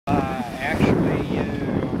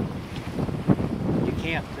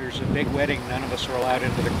can't. There's a big wedding. None of us are allowed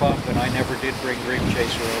into the club, and I never did bring Dream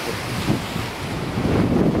Chaser over.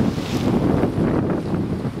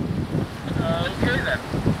 Okay then.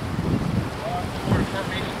 More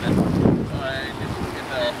information then.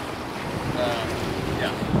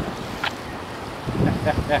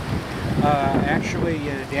 Actually,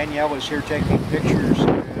 Danielle is here taking pictures.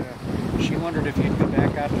 She wondered if you'd go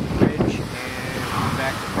back out to the bridge and come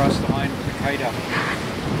back across the line with the kite up.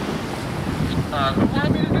 Who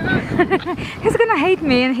wanted me to do that? He's gonna hate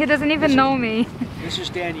me and he doesn't even know me. This is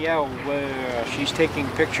Danielle. She's taking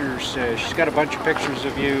pictures. She's got a bunch of pictures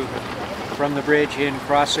of you from the bridge in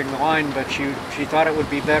crossing the line, but she thought it would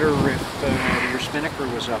be better if your spinnaker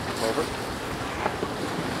was up. Over.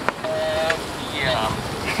 Yeah.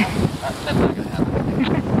 That's not going to happen.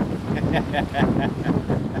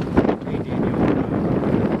 Hey Daniel,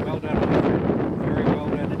 well done. Very well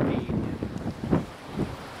done indeed.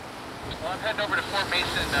 Well, I'm heading over to Fort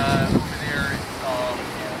Mason over there and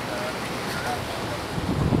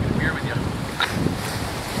get a beer with you.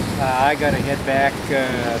 I got to head back.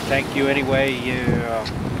 Thank you anyway.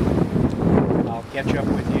 I'll catch up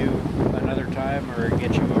with you another time or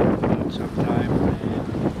get you over